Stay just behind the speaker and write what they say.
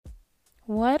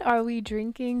What are we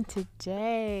drinking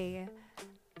today?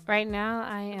 Right now,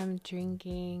 I am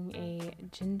drinking a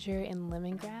ginger and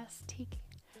lemongrass tea.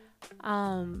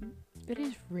 It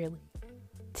is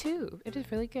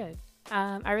really good.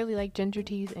 I really like ginger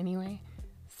teas anyway,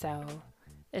 so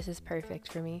this is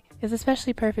perfect for me. It's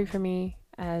especially perfect for me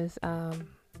as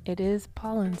it is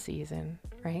pollen season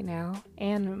right now,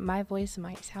 and my voice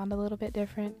might sound a little bit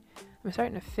different. I'm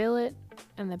starting to feel it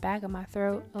in the back of my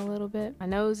throat a little bit. My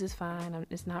nose is fine,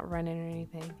 it's not running or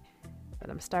anything,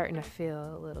 but I'm starting to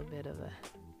feel a little bit of a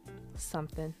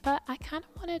something. But I kind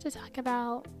of wanted to talk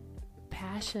about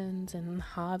passions and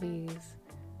hobbies.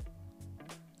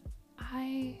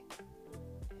 I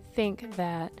think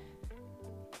that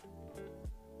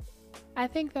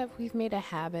we've made a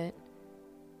habit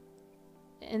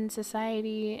in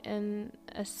society, and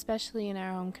especially in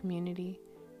our own community,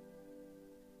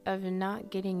 of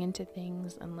not getting into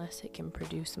things unless it can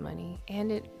produce money.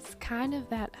 And it's kind of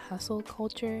that hustle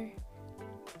culture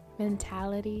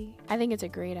mentality. I think it's a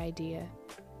great idea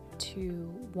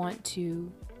to want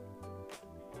to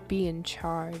be in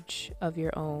charge of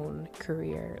your own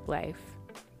career life,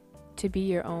 to be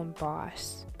your own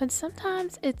boss. But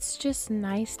sometimes it's just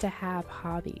nice to have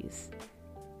hobbies.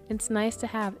 It's nice to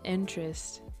have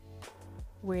interest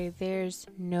where there's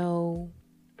no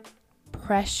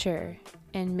pressure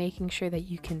in making sure that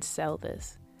you can sell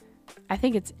this. I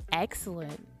think it's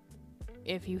excellent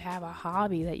if you have a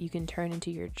hobby that you can turn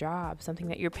into your job, something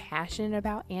that you're passionate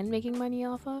about and making money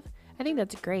off of. I think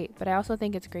that's great, but I also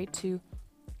think it's great to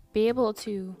be able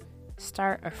to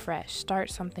start afresh, start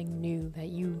something new that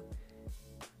you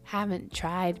haven't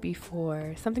tried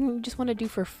before, something you just want to do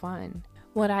for fun.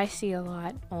 What I see a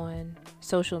lot on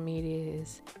social media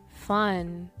is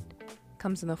fun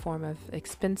comes in the form of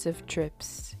expensive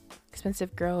trips,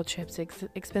 expensive girl trips,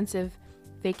 expensive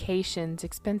vacations,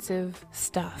 expensive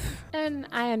stuff. And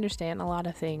I understand a lot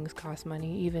of things cost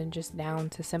money, even just down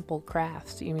to simple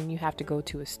crafts. I mean, you have to go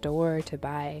to a store to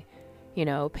buy,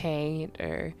 paint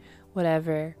or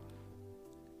whatever.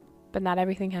 But not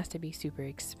everything has to be super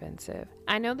expensive.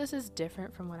 I know this is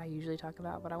different from what I usually talk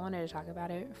about, but I wanted to talk about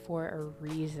it for a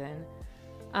reason.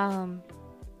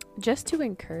 Just to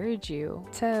encourage you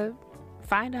to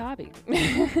find a hobby.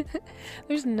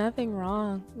 There's nothing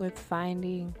wrong with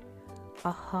finding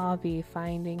a hobby,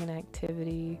 finding an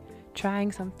activity,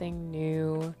 trying something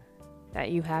new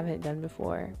that you haven't done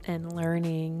before, and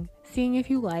learning, seeing if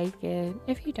you like it.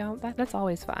 If you don't, that's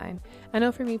always fine. I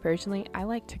know for me personally, I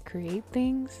like to create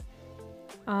things.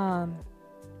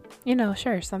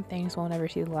 Sure, some things won't ever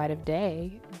see the light of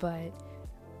day, but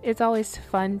it's always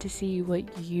fun to see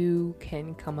what you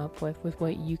can come up with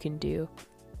what you can do.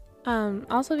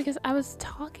 Also because I was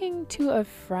talking to a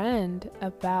friend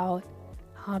about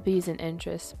hobbies and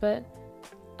interests, but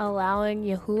allowing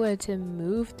Yahuwah to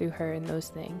move through her in those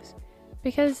things.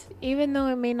 Because even though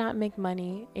it may not make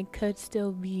money, it could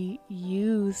still be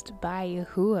used by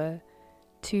Yahuwah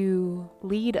to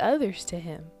lead others to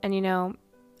him. And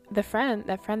that friend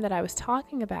that I was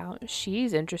talking about,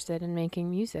 she's interested in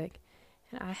making music,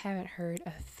 and I haven't heard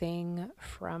a thing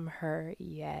from her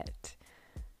yet.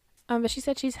 But she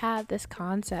said she's had this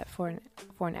concept for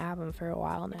an album for a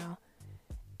while now,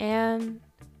 and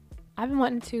I've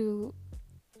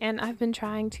been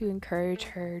trying to encourage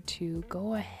her to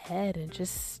go ahead and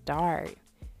just start.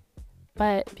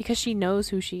 But because she knows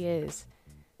who she is,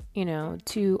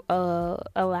 to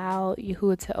allow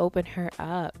Yahuwah to open her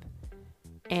up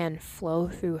and flow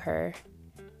through her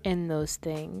in those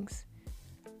things.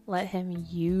 Let him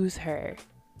use her.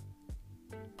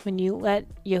 When you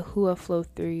let Yahuwah flow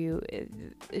through you,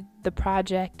 the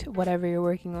project, whatever you're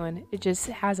working on, it just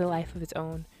has a life of its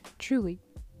own, truly.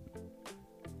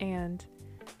 And,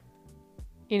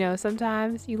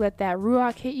 sometimes you let that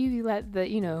Ruach hit you, you let the,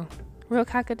 Ruach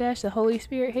HaKodesh, the Holy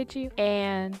Spirit hit you,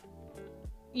 and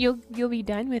you'll be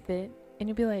done with it, and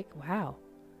you'll be like, wow,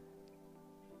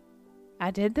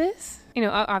 I did this?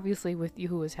 Obviously with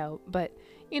Yahuwah's help, but,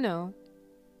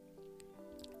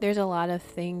 there's a lot of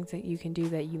things that you can do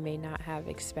that you may not have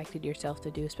expected yourself to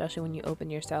do, especially when you open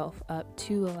yourself up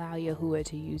to allow Yahuwah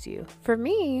to use you. For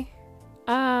me,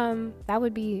 that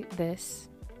would be this,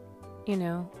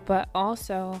 but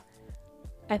also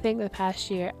I think the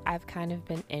past year I've kind of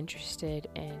been interested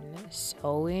in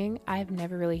sewing. I've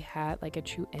never really had like a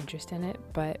true interest in it,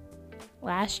 but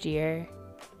last year,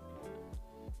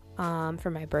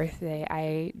 for my birthday,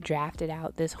 I drafted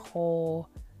out this whole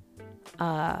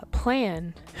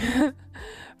plan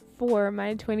for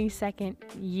my 22nd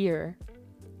year.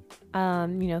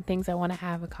 Things I want to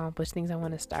have accomplished, things I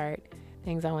want to start,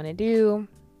 things I want to do.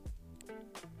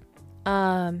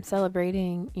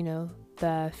 Celebrating,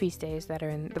 the feast days that are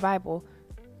in the Bible.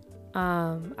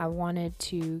 I wanted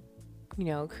to,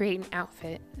 create an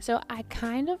outfit. So I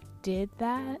kind of did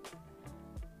that.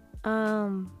 I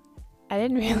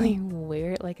didn't really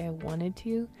wear it like I wanted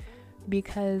to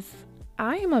because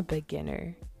I am a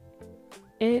beginner.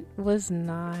 It was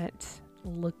not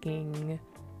looking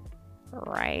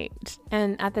right.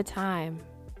 And at the time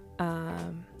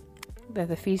that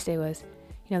the feast day was,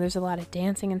 there's a lot of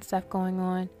dancing and stuff going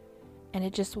on, and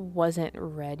it just wasn't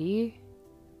ready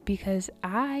because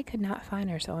I could not find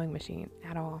our sewing machine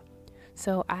at all.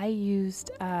 So I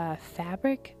used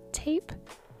fabric tape,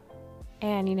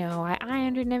 and I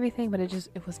ironed it and everything, but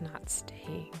it was not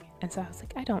staying. And so I was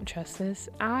like, I don't trust this.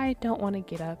 I don't want to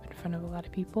get up in front of a lot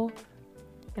of people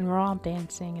and we're all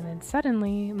dancing, and then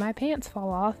suddenly my pants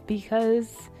fall off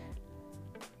because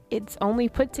it's only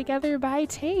put together by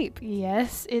tape.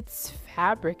 Yes, it's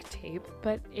fabric tape,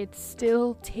 but it's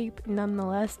still tape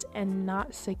nonetheless and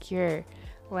not secure.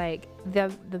 Like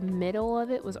the middle of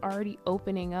it was already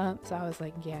opening up, so I was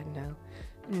like, yeah, no.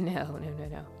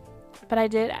 But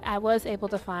I was able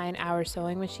to find our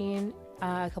sewing machine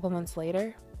a couple months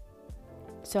later,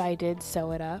 so I did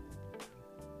sew it up,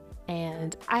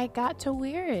 and I got to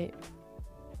wear it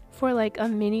for like a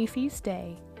mini feast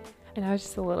day. And I was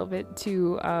just a little bit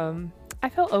too, I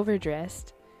felt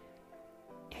overdressed.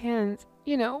 And,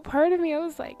 part of me, I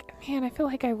was like, man, I feel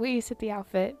like I wasted the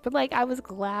outfit. But like, I was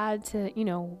glad to,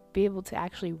 be able to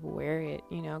actually wear it,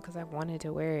 because I wanted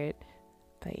to wear it.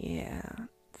 But yeah.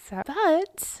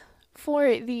 But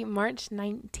for the March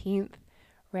 19th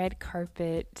red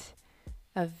carpet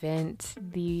event,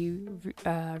 the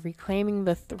Reclaiming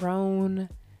the Throne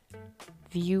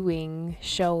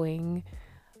showing,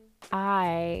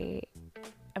 I'm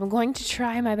going to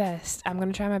try my best.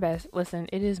 Listen,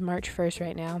 it is March 1st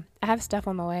right now. I have stuff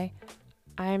on the way.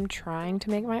 I'm trying to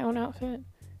make my own outfit.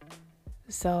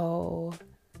 So,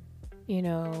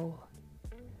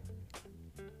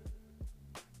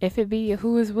 if it be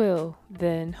Yahuwah's will,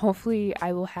 then hopefully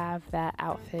I will have that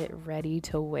outfit ready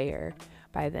to wear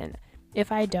by then.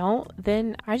 If I don't,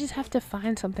 then I just have to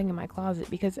find something in my closet,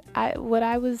 because what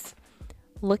I was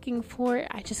looking for,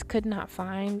 I just could not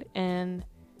find, and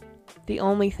the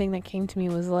only thing that came to me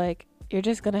was like, you're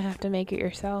just gonna have to make it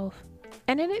yourself.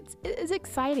 And it's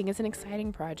exciting. It's an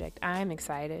exciting project. I'm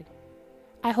excited.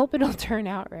 I hope it'll turn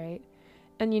out right.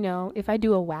 And if I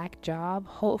do a whack job,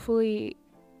 hopefully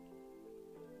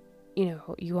you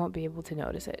won't be able to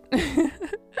notice it.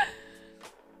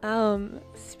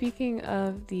 Speaking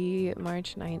of the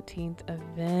March 19th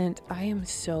event, I am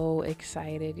so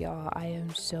excited, y'all. I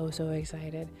am so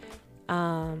excited.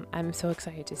 I'm so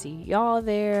excited to see y'all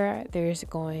there. There's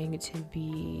going to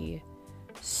be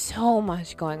so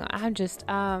much going on. I'm just,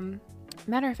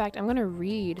 matter of fact, I'm going to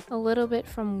read a little bit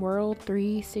from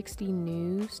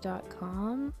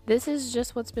world360news.com. This is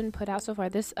just what's been put out so far.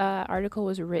 This article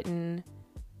was written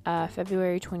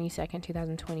February 22nd,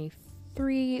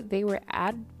 2023.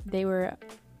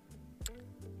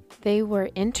 They were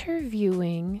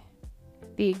interviewing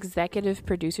the executive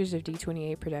producers of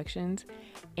D28 Productions,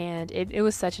 and it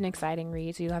was such an exciting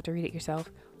read, so you'll have to read it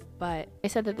yourself. But they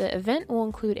said that the event will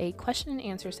include a question and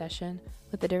answer session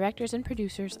with the directors and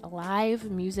producers,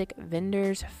 live music,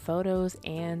 vendors, photos,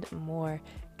 and more.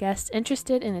 Guests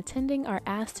interested in attending are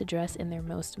asked to dress in their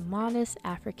most modest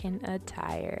African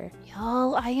attire.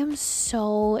 Y'all, I am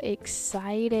so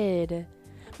excited.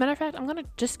 Matter of fact, I'm gonna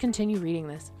just continue reading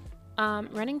this.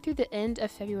 Running through the end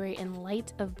of February in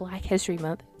light of Black History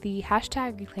Month, the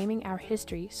hashtag Reclaiming Our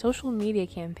History social media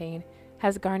campaign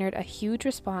has garnered a huge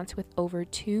response with over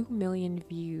 2 million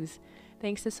views,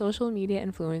 thanks to social media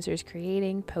influencers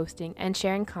creating, posting, and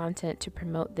sharing content to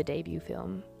promote the debut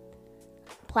film.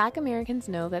 Black Americans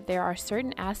know that there are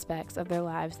certain aspects of their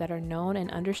lives that are known and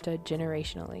understood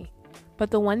generationally, but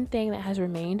the one thing that has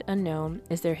remained unknown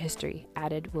is their history,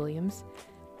 added Williams.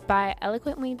 By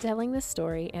eloquently telling this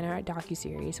story in our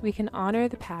docuseries, we can honor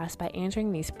the past by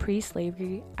answering these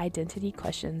pre-slavery identity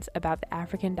questions about the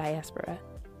African diaspora.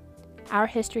 Our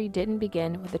history didn't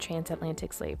begin with the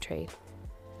transatlantic slave trade.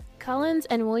 Collins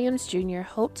and Williams Jr.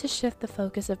 hope to shift the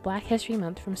focus of Black History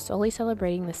Month from solely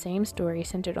celebrating the same story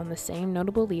centered on the same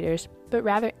notable leaders, but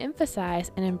rather emphasize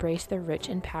and embrace the rich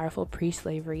and powerful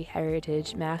pre-slavery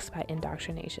heritage masked by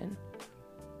indoctrination.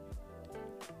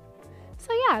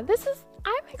 So yeah,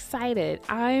 I'm excited.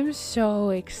 I'm so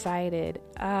excited.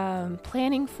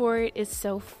 Planning for it is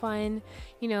so fun.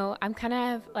 I'm kind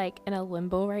of like in a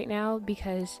limbo right now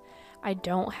because I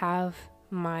don't have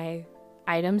my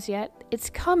items yet.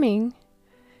 It's coming.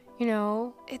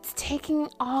 It's taking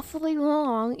awfully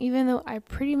long, even though I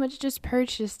pretty much just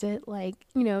purchased it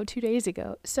 2 days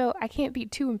ago. So I can't be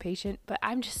too impatient, but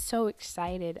I'm just so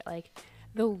excited.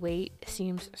 The wait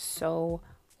seems so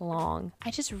long.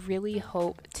 I just really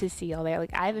hope to see y'all there.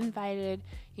 I've invited,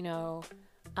 a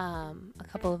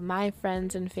couple of my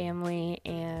friends and family,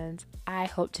 and I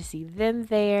hope to see them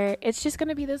there. It's just going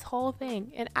to be this whole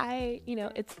thing. And I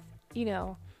know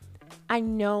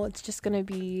it's just going to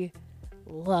be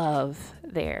love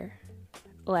there.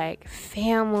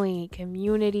 Family,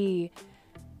 community.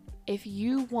 If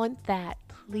you want that,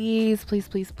 please, please,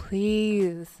 please,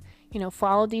 please,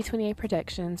 follow D28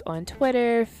 Productions on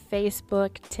Twitter,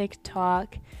 Facebook,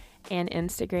 TikTok, and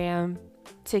Instagram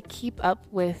to keep up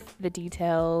with the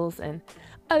details and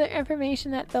other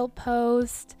information that they'll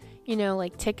post,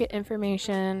 ticket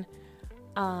information,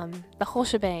 the whole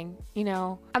shebang.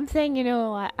 I'm saying a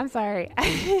lot. I'm sorry.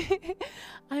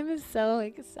 I'm so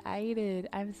excited.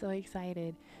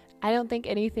 I don't think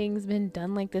anything's been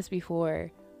done like this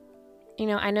before.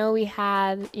 I know we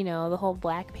had, the whole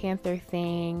Black Panther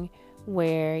thing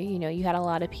where, you had a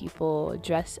lot of people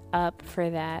dress up for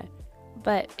that.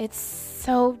 But it's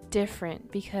so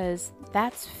different because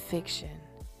that's fiction.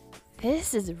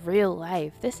 This is real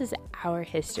life. This is our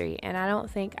history. And I don't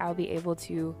think I'll be able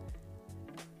to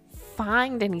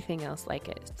find anything else like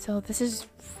it. So this is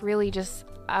really just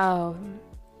an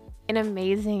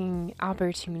amazing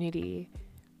opportunity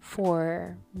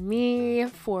for me,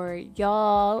 for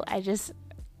y'all.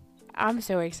 I'm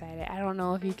so excited. I don't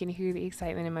know if you can hear the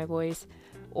excitement in my voice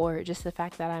or just the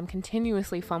fact that I'm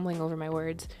continuously fumbling over my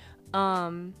words.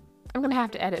 I'm gonna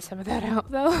have to edit some of that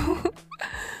out though.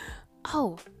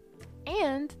 Oh,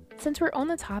 and since we're on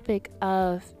the topic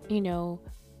of,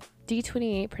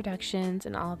 D28 Productions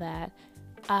and all that,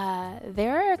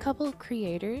 there are a couple of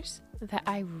creators that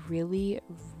I really,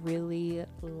 really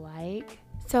like.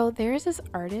 So there's this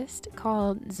artist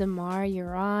called Zamar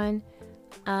Yaron.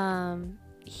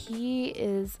 He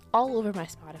is all over my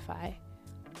Spotify.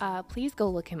 Please go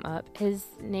look him up. His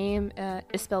name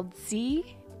is spelled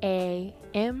ZAMAR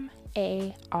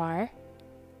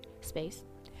space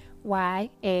YARON,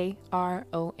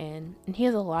 and he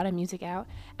has a lot of music out.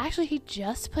 Actually, he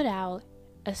just put out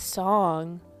a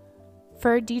song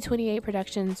for D28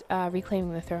 Productions,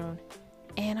 Reclaiming the Throne,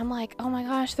 and I'm like, oh my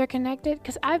gosh, they're connected,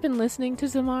 because I've been listening to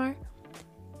Zamar,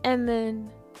 and then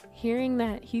hearing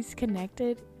that he's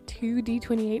connected to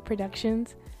D28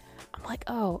 Productions, I'm like,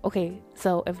 oh, okay,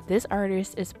 so if this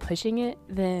artist is pushing it,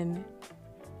 then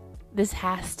this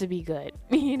has to be good.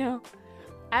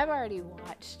 I've already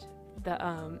watched the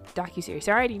docuseries,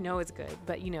 so I already know it's good,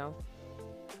 but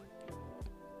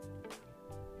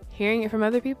hearing it from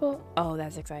other people, oh,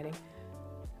 that's exciting.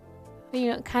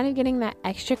 But, kind of getting that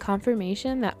extra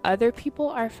confirmation that other people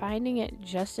are finding it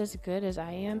just as good as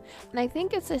I am. And I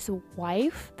think it's his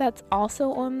wife that's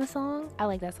also on the song. I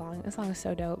like that song. That song is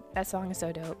so dope.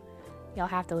 Y'all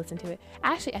have to listen to it.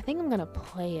 Actually, I think I'm gonna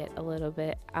play it a little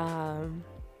bit.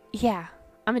 Yeah,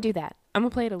 I'm gonna do that. I'm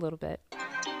gonna play it a little bit.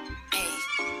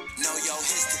 Know your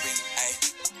history,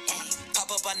 pop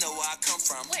up, I know where I come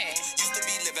from. Where? Used to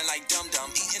be living like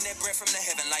dum-dum, eating that bread from the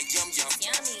heaven like yum-yum.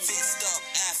 Fixed up,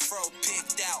 afro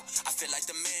picked out, I feel like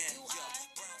the man.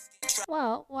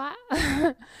 Well, what?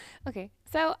 Okay,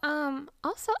 so,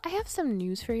 also, I have some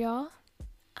news for y'all.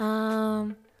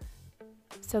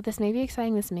 So this may be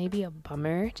exciting, this may be a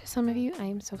bummer to some of you, I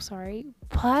am so sorry,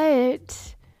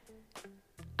 but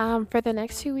for the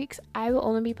next 2 weeks, I will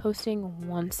only be posting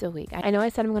once a week. I know I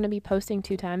said I'm going to be posting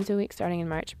 2 times a week starting in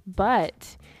March,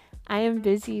 but I am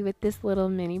busy with this little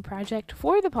mini project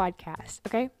for the podcast,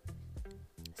 okay?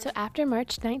 So after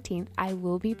March 19th, I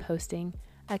will be posting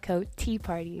a code Tea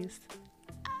Parties.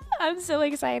 I'm so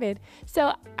excited.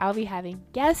 So I'll be having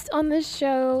guests on this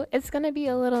show. It's going to be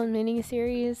a little mini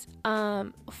series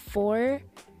for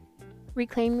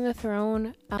Reclaiming the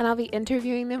Throne, and I'll be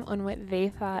interviewing them on what they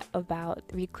thought about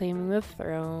Reclaiming the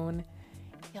Throne.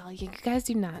 Y'all, you guys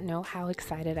do not know how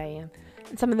excited I am.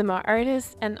 And some of them are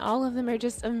artists, and all of them are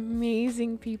just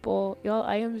amazing people. Y'all,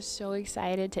 I am so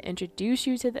excited to introduce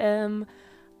you to them.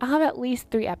 I'll have at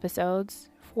least 3 episodes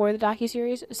for the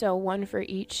docuseries, so 1 for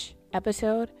each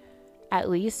episode, at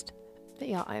least. But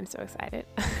y'all, I am so excited.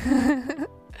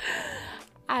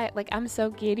 I'm so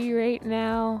giddy right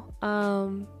now.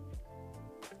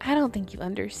 I don't think you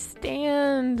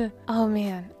understand. Oh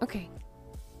man, okay.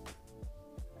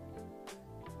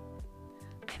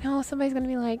 I know somebody's gonna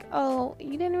be like, oh,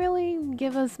 you didn't really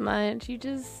give us much. You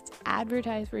just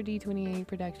advertised for D28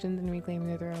 Productions and Reclaiming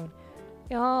the Throne.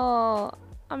 Y'all,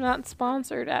 I'm not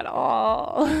sponsored at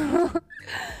all.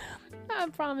 I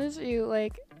promise you,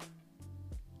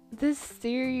 this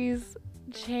series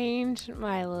changed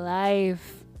my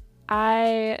life.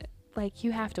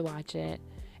 You have to watch it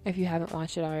if you haven't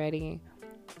watched it already.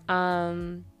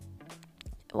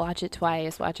 Watch it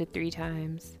twice, watch it 3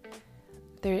 times.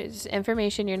 There's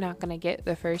information you're not gonna get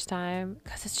the first time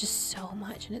because it's just so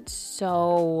much and it's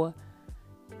so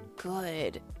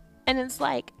good. And it's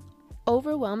like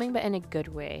overwhelming, but in a good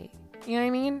way. You know what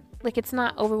I mean? Like, it's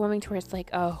not overwhelming to where it's like,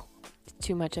 oh, it's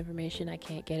too much information, I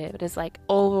can't get it. But it's like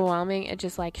overwhelming. It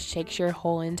just like shakes your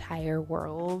whole entire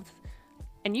world.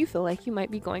 And you feel like you might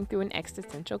be going through an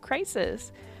existential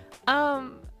crisis.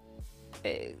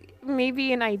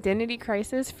 Maybe an identity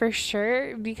crisis for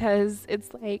sure, because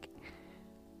it's like,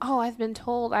 oh, I've been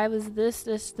told I was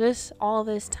this all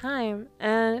this time,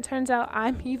 and it turns out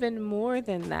I'm even more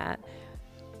than that.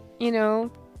 You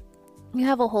know, you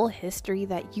have a whole history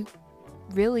that you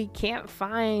really can't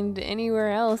find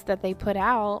anywhere else that they put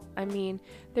out. I mean,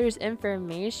 there's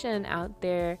information out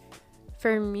there.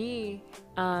 For me,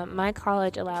 my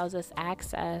college allows us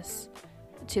access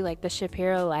to like the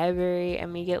Shapiro Library,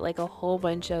 and we get like a whole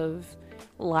bunch of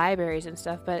libraries and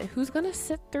stuff, but who's gonna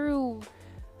sit through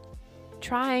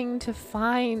trying to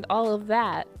find all of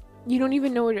that? You don't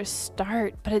even know where to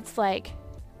start. But it's like,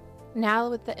 now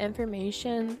with the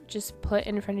information just put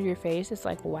in front of your face, it's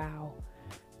like, wow,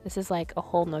 this is like a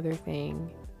whole nother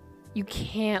thing. You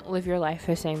can't live your life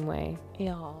the same way.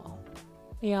 Y'all,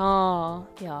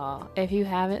 if you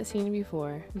haven't seen it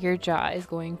before, your jaw is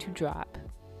going to drop.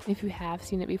 If you have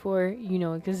seen it before, you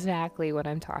know exactly what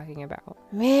I'm talking about.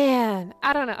 Man,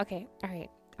 I don't know. Okay, all right,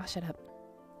 I'll shut up.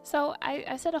 So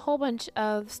I said a whole bunch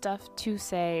of stuff to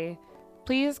say,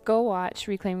 please go watch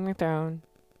Reclaiming the Throne.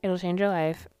 It'll change your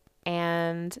life.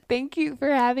 And thank you for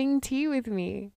having tea with me.